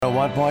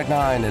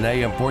101.9 and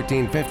AM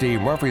 1450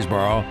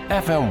 Murfreesboro,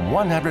 FM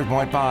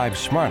 100.5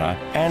 Smyrna,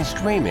 and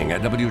streaming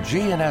at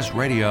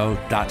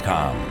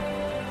WGNSradio.com.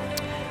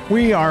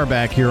 We are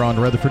back here on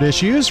Rutherford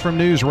Issues from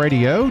News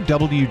Radio,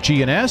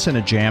 WGNS, and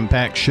a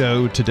jam-packed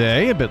show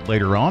today. A bit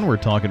later on, we're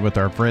talking with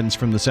our friends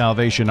from the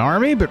Salvation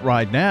Army, but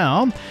right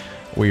now,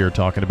 we are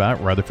talking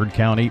about Rutherford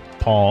County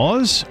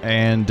PAWS,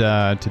 and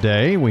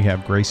today we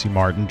have Gracie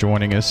Martin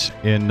joining us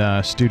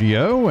in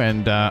studio.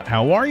 And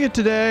how are you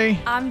today?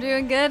 I'm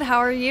doing good. How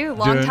are you?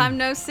 Long time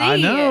no see. I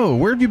know.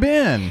 Where have you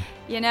been?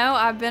 You know,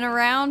 I've been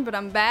around, but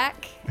I'm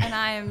back, and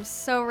I am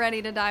so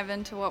ready to dive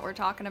into what we're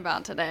talking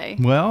about today.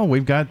 Well,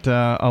 we've got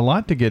a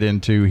lot to get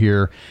into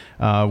here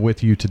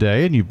with you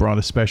today, and you brought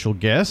a special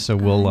guest, so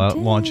we'll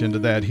launch into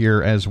that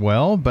here as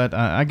well. But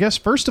I guess,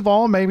 first of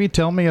all, maybe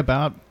tell me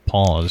about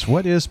PAWS.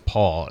 What is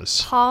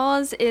PAWS?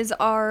 PAWS is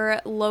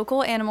our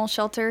local animal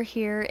shelter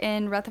here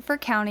in Rutherford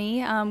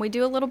County. We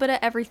do a little bit of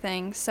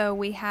everything. So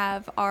we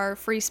have our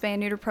free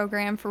spay-neuter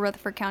program for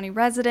Rutherford County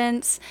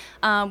residents.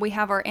 We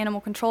have our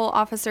animal control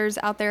officers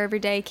out there every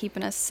day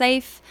keeping us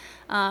safe.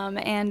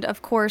 And,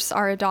 of course,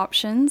 our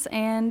adoptions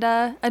and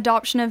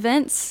adoption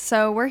events.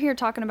 So we're here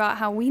talking about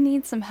how we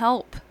need some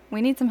help.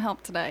 We need some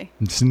help today.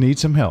 Need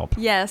some help.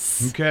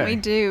 Yes, okay. We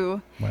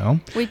do. Well,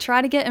 we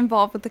try to get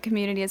involved with the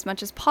community as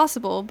much as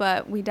possible,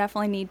 but we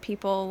definitely need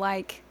people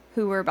like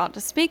who we're about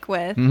to speak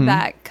with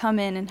that come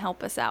in and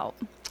help us out.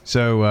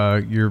 So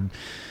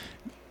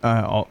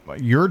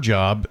your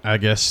job, I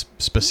guess,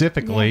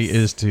 specifically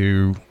is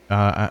to,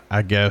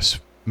 I guess,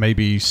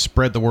 maybe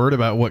spread the word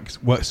about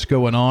what's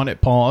going on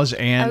at PAWS,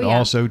 and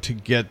also to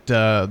get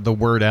the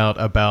word out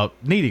about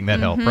needing that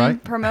help,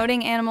 right?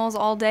 Promoting animals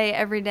all day,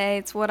 every day.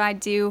 It's what I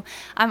do.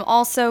 I'm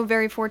also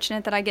very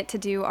fortunate that I get to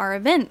do our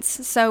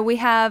events. So we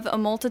have a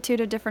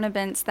multitude of different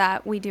events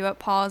that we do at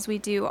PAWS. We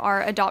do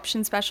our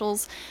adoption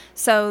specials.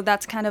 So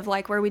that's kind of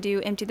like where we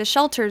do Empty the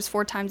Shelters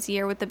 4 times a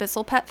year with the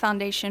Bissell Pet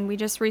Foundation. We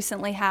just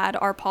recently had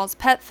our PAWS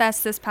Pet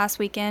Fest this past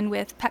weekend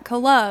with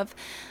Petco Love.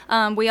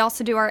 We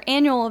also do our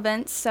annual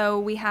events. So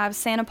we have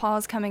Santa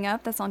Paws coming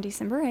up. That's on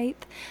December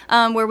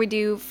 8th, where we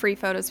do free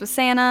photos with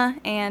Santa.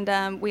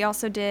 And we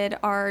also did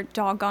our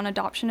Doggone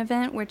Adoption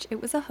event, which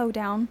it was a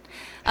hoedown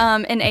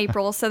in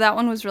April. So that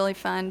one was really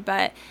fun.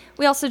 But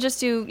we also just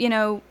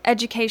do,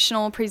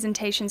 educational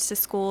presentations to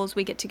schools.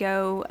 We get to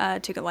go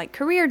to like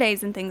career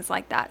days and things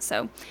like that.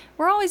 So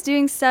we're always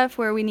doing stuff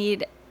where we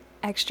need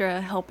extra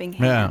helping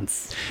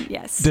hands.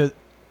 Yeah. Yes.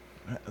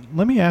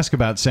 Let me ask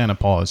about Santa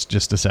Paws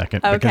just a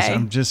second,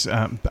 because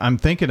I'm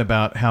thinking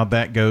about how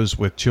that goes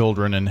with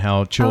children and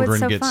how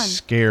children get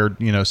scared,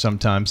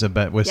 sometimes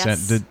about with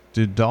Santa.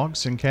 Do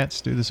dogs and cats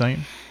do the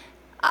same?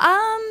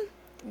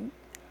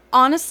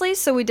 Honestly,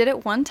 so we did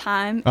it one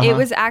time. It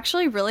was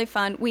actually really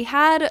fun. We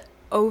had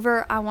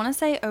over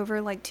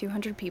like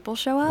 200 people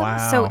show up.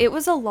 Wow. So it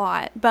was a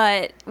lot,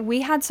 but we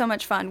had so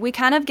much fun. We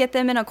kind of get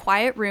them in a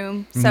quiet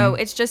room. So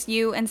it's just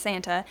you and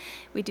Santa.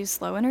 We do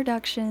slow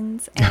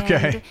introductions.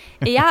 And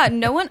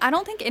I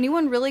don't think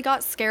anyone really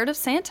got scared of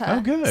Santa. Oh,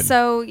 good.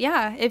 So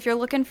yeah, if you're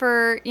looking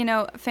for,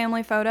 a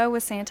family photo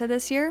with Santa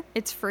this year,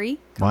 it's free.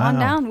 Come on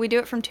down. We do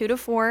it from 2 to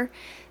 4.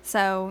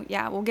 So,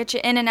 yeah, we'll get you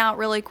in and out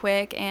really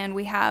quick. And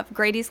we have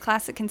Grady's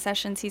Classic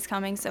Concessions. He's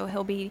coming, so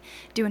he'll be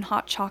doing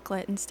hot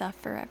chocolate and stuff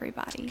for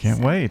everybody. Can't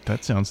wait.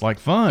 That sounds like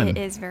fun. It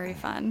is very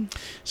fun.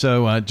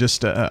 So,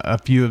 just a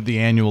few of the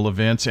annual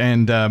events.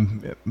 And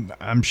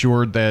I'm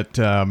sure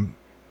that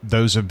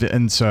those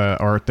events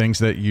are things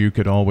that you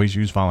could always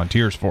use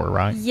volunteers for,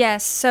 right?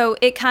 Yes. So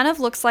it kind of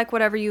looks like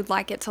whatever you'd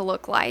like it to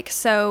look like.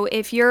 So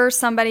if you're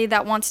somebody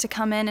that wants to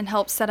come in and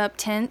help set up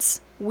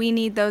tents, we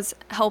need those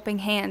helping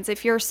hands.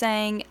 If you're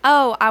saying,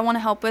 I want to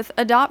help with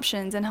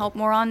adoptions and help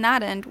more on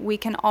that end, we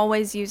can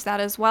always use that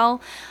as well.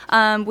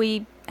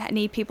 We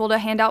need people to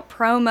hand out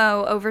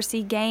promo,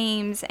 oversee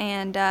games,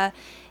 and,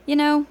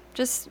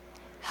 just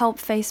help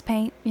face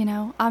paint.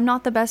 I'm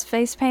not the best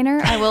face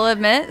painter, I will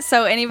admit.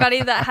 So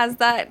anybody that has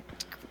that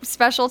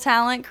special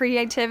talent,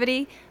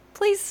 creativity,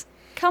 please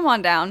come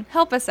on down.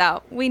 Help us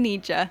out. We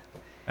need you.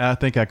 I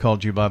think I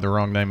called you by the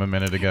wrong name a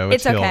minute ago.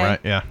 It's Hill, okay. Right?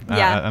 Yeah.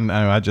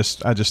 Yeah. I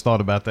just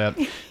thought about that.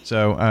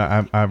 So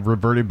I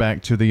reverted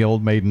back to the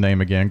old maiden name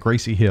again,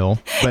 Gracie Hill.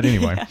 But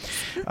anyway,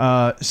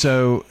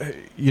 so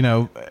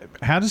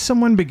how does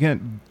someone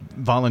begin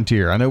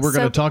volunteer? I know we're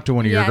going to talk to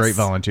one of your great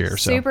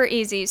volunteers. So. Super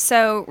easy.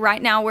 So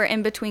right now we're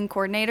in between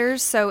coordinators.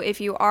 So if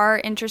you are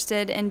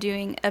interested in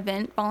doing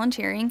event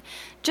volunteering,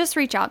 just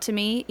reach out to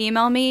me.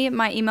 Email me.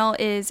 My email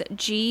is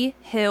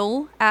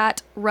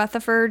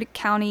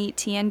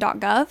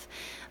ghill@rutherfordcountytn.gov.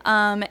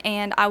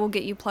 And I will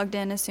get you plugged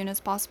in as soon as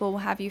possible.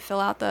 We'll have you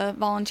fill out the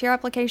volunteer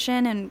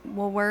application, and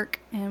we'll work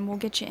and we'll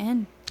get you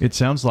in. It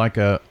sounds like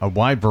a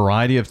wide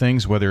variety of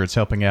things, whether it's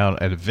helping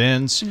out at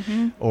events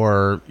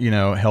or,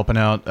 helping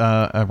out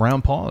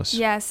around PAWS.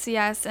 Yes.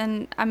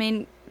 And I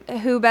mean,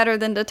 who better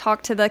than to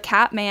talk to the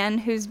cat man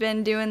who's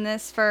been doing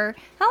this for,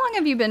 how long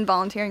have you been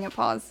volunteering at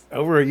PAWS?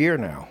 Over a year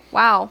now.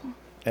 Wow.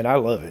 And I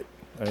love it.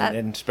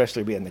 And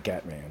especially being the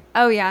cat man.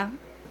 Oh, yeah.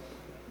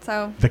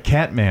 So the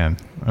cat man.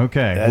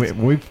 Okay.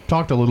 We've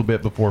talked a little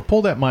bit before.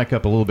 Pull that mic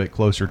up a little bit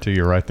closer to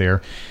you right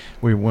there.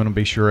 We want to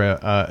be sure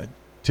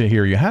to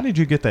hear you. How did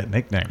you get that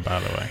nickname, by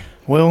the way?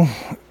 Well,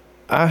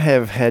 I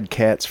have had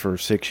cats for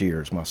 6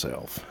 years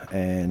myself.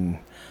 And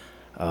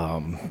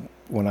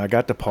when I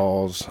got to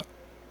PAWS,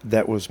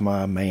 that was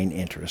my main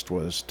interest,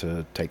 was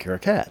to take care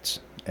of cats.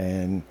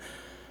 And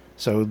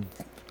so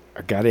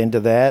I got into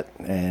that,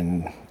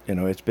 and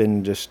it's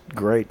been just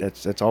great.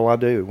 That's all I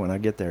do when I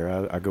get there.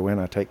 I go in,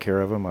 I take care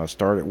of them. I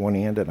start at one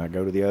end and I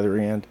go to the other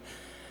end,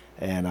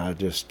 and I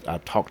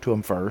talk to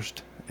them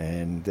first,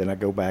 and then I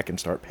go back and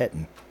start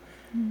petting.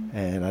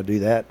 And I do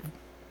that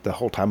the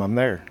whole time I'm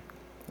there,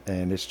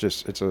 and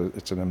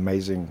it's an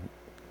amazing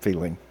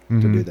feeling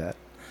to do that.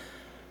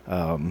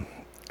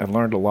 I've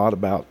learned a lot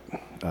about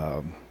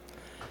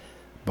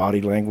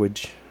body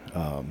language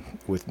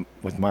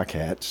with my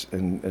cats,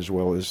 and as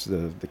well as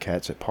the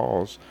cats at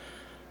PAWS,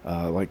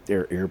 like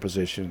their ear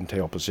position,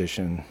 tail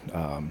position,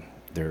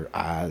 their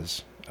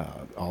eyes,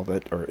 all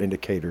that are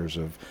indicators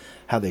of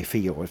how they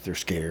feel, if they're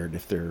scared,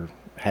 if they're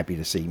happy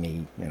to see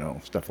me,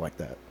 stuff like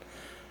that.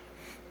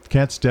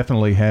 Cats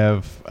definitely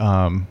have.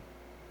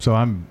 So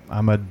I'm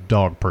a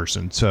dog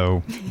person,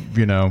 so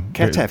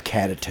cats have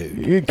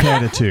catitude.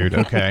 Catitude,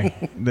 okay,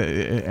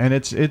 and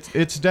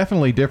it's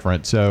definitely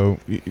different. So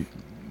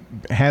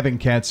having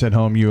cats at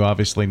home, you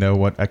obviously know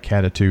what a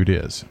catitude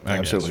is.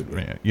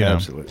 Absolutely,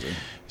 absolutely.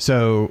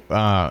 So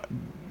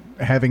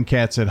having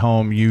cats at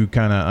home, you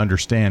kind of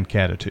understand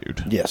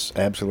catitude. Yes,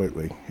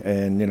 absolutely.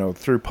 And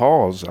through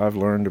PAWS, I've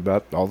learned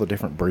about all the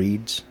different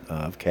breeds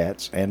of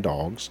cats and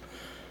dogs.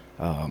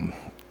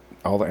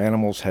 All the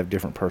animals have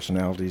different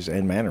personalities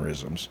and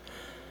mannerisms,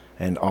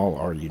 and all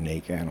are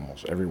unique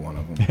animals. Every one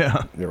of them.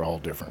 Yeah. They're all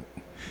different.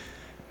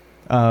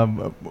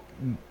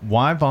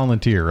 Why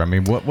volunteer? I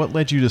mean, what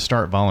led you to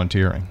start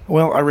volunteering?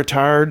 Well, I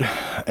retired,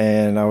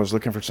 and I was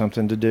looking for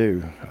something to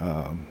do.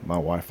 My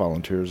wife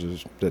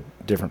volunteers at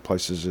different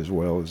places as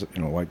well, as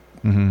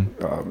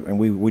and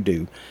we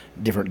do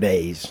different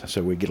days,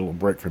 so we get a little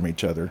break from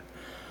each other.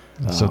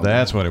 So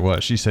that's what it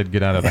was. She said,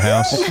 "Get out of the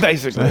house."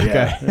 Basically,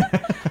 okay.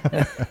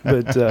 Yeah.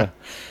 But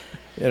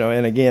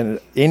and again,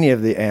 any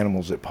of the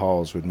animals at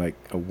PAWS would make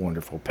a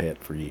wonderful pet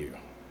for you.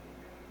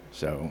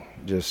 So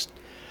just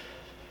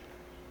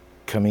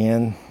come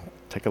in,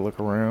 take a look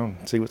around,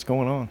 see what's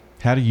going on.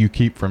 How do you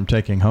keep from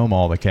taking home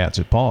all the cats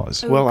at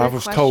PAWS? Well, I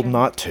was told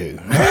not to.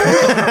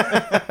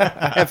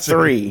 I have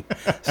 3,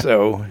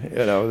 so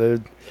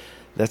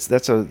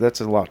that's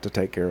a lot to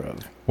take care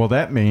of. Well,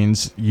 that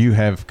means you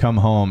have come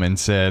home and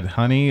said,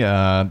 "Honey,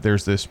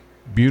 there's this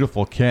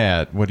beautiful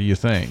cat. What do you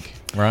think?"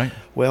 Right?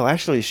 Well,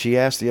 actually, she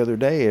asked the other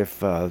day if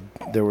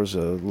there was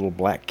a little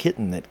black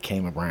kitten that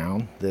came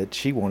around that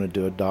she wanted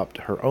to adopt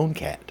her own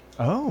cat.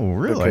 Oh,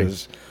 really?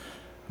 Because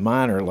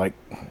mine are like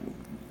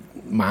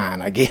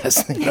mine, I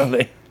guess.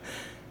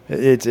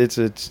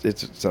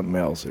 It's something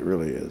else. It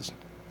really is.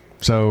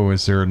 So,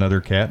 is there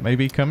another cat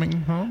maybe coming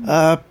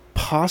home?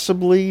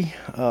 Possibly.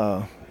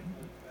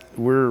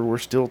 We're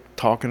still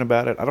talking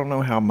about it. I don't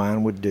know how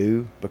mine would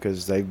do,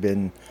 because they've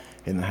been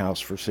in the house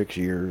for 6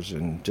 years,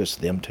 and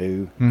just them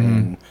two.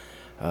 And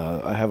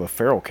I have a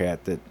feral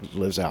cat that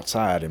lives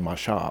outside in my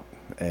shop,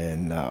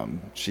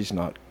 and she's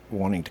not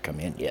wanting to come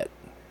in yet,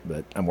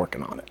 but I'm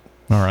working on it.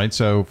 All right.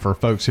 So for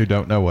folks who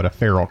don't know what a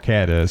feral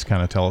cat is,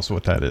 kind of tell us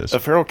what that is. A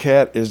feral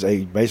cat is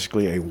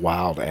basically a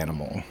wild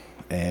animal,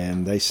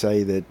 and they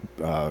say that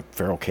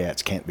feral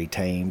cats can't be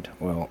tamed.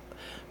 Well,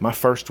 my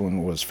first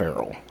one was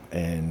feral,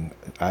 and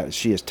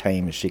she is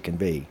tame as she can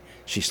be.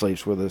 She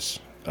sleeps with us.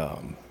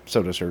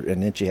 So does her.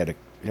 And then she had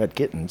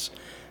kittens,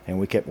 and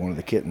we kept one of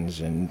the kittens,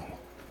 and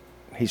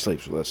he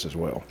sleeps with us as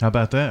well. How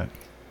about that?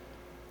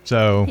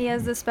 So he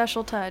has the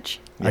special touch.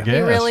 I guess.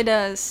 He really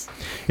does.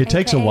 It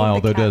takes a while,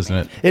 though, doesn't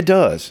it? It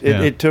does.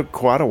 It took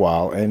quite a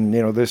while, and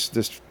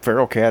this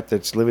feral cat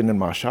that's living in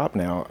my shop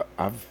now,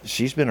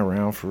 she's been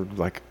around for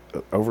like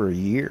over a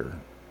year,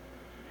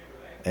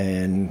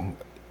 and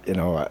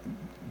I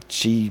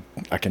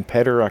can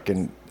pet her. I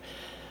can,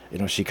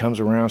 she comes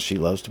around. She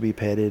loves to be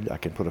petted. I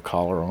can put a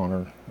collar on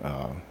her.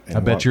 I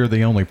bet you're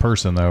the only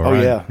person, though,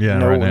 right? Oh, yeah.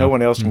 No, right now. No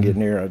one else can get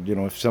near her.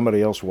 If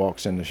somebody else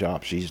walks in the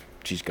shop, she's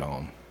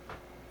gone.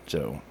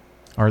 So,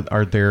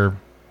 are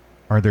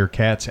there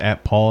cats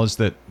at PAWS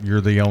that you're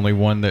the only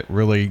one that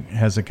really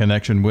has a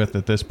connection with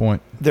at this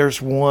point?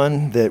 There's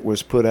one that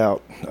was put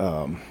out,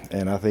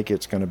 and I think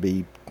it's going to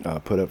be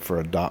put up for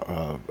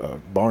a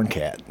barn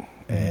cat.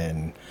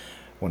 And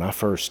when I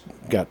first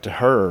got to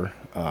her,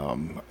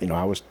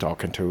 I was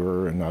talking to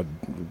her, and I'd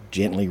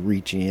gently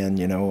reach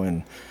in,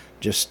 and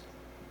just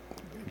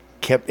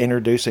kept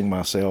introducing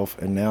myself,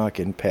 and now I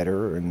can pet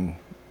her, and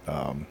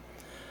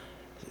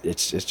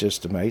it's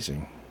just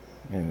amazing.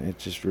 And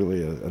it's just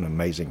really an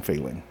amazing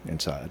feeling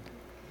inside.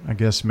 I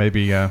guess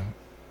maybe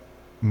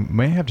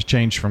may have to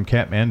change from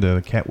Catman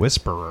to Cat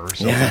Whisperer or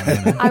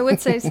something. I would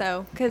say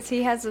so, because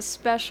he has a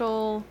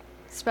special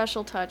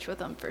touch with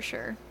him for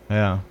sure.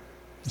 Yeah.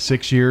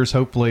 6 years,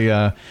 hopefully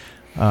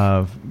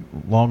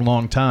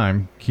long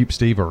time. Keep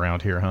Steve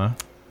around here, huh?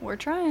 We're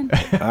trying.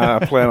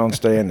 I plan on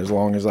staying as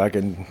long as I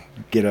can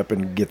get up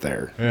and get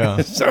there.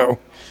 Yeah. So,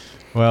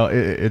 well,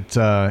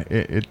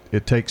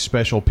 it takes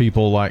special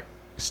people like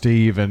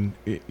Steve, and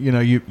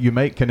you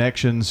make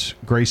connections,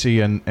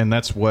 Gracie, and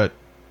that's what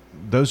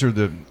those are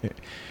the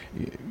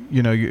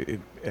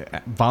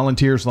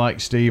volunteers like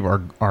Steve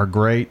are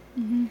great.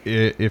 Mm-hmm.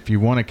 If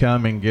you want to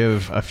come and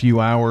give a few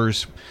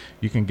hours,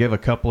 you can give a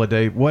couple of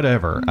days,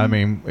 whatever. Mm-hmm. I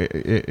mean,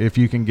 if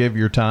you can give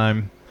your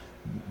time,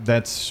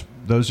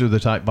 those are the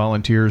type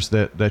volunteers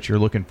that you're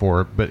looking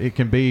for. But it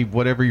can be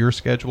whatever your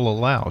schedule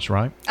allows,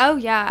 right? Oh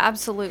yeah,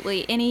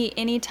 absolutely.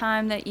 Any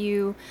time that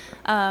you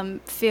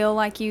feel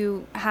like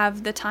you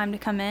have the time to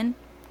come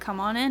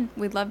on in.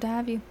 We'd love to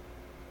have you.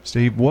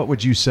 Steve, what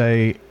would you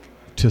say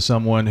to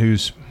someone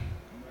who's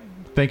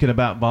thinking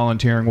about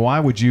volunteering? Why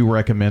would you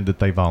recommend that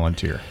they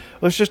volunteer?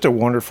 Well, it's just a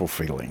wonderful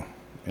feeling.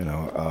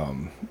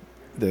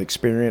 The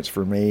experience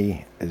for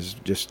me is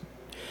just,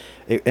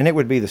 and it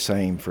would be the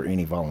same for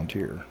any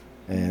volunteer.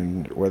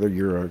 And whether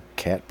you're a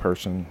cat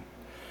person,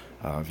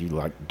 if you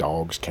like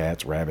dogs,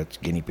 cats, rabbits,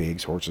 guinea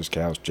pigs, horses,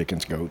 cows,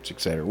 chickens, goats,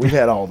 etc. We've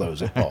had all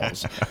those at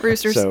PAWS.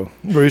 Roosters. So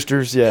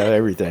roosters, yeah,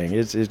 everything.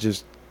 It's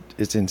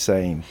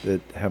insane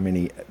that how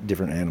many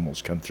different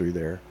animals come through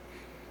there.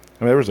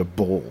 I mean, there was a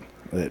bull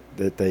that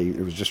it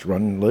was just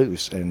running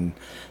loose, and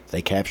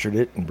they captured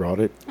it and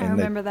brought it. I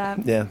remember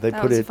that. Yeah,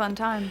 that was a fun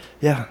time.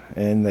 Yeah,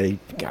 and they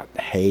got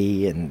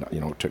hay and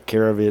took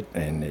care of it,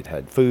 and it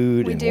had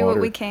food and water. We do what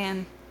we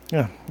can.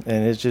 Yeah,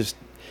 and it's just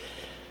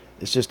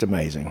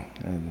amazing.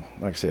 And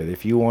like I said,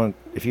 if you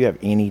have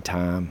any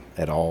time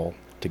at all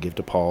to give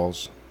to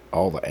PAWS,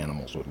 all the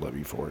animals would love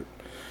you for it.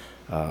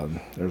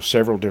 There's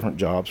several different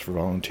jobs for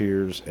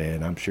volunteers,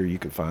 and I'm sure you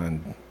could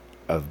find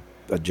a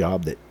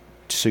job that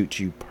suits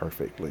you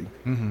perfectly.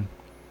 Mm-hmm.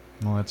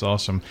 Well, that's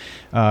awesome.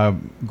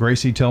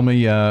 Gracie, tell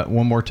me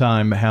one more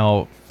time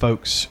how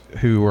folks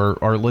who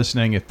are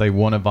listening, if they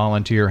want to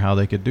volunteer, how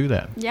they could do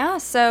that. Yeah,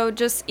 so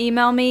just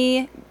email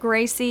me,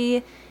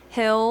 Gracie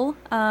Hill.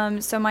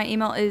 So my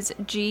email is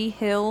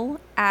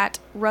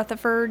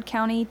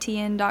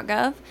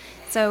ghill@rutherfordcountytn.gov.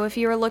 So if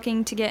you're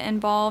looking to get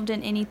involved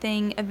in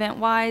anything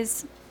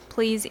event-wise,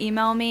 please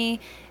email me.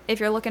 If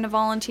you're looking to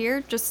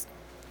volunteer, just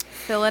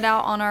fill it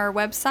out on our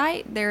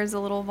website. There's a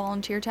little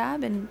volunteer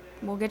tab, and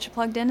we'll get you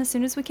plugged in as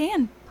soon as we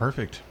can.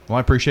 Perfect. Well, I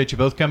appreciate you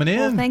both coming in.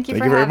 Well, thank you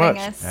for having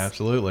us.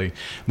 Absolutely.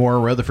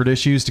 More Rutherford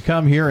issues to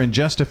come here in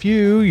just a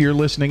few. You're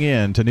listening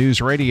in to News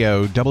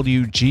Radio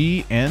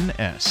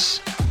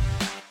WGNS.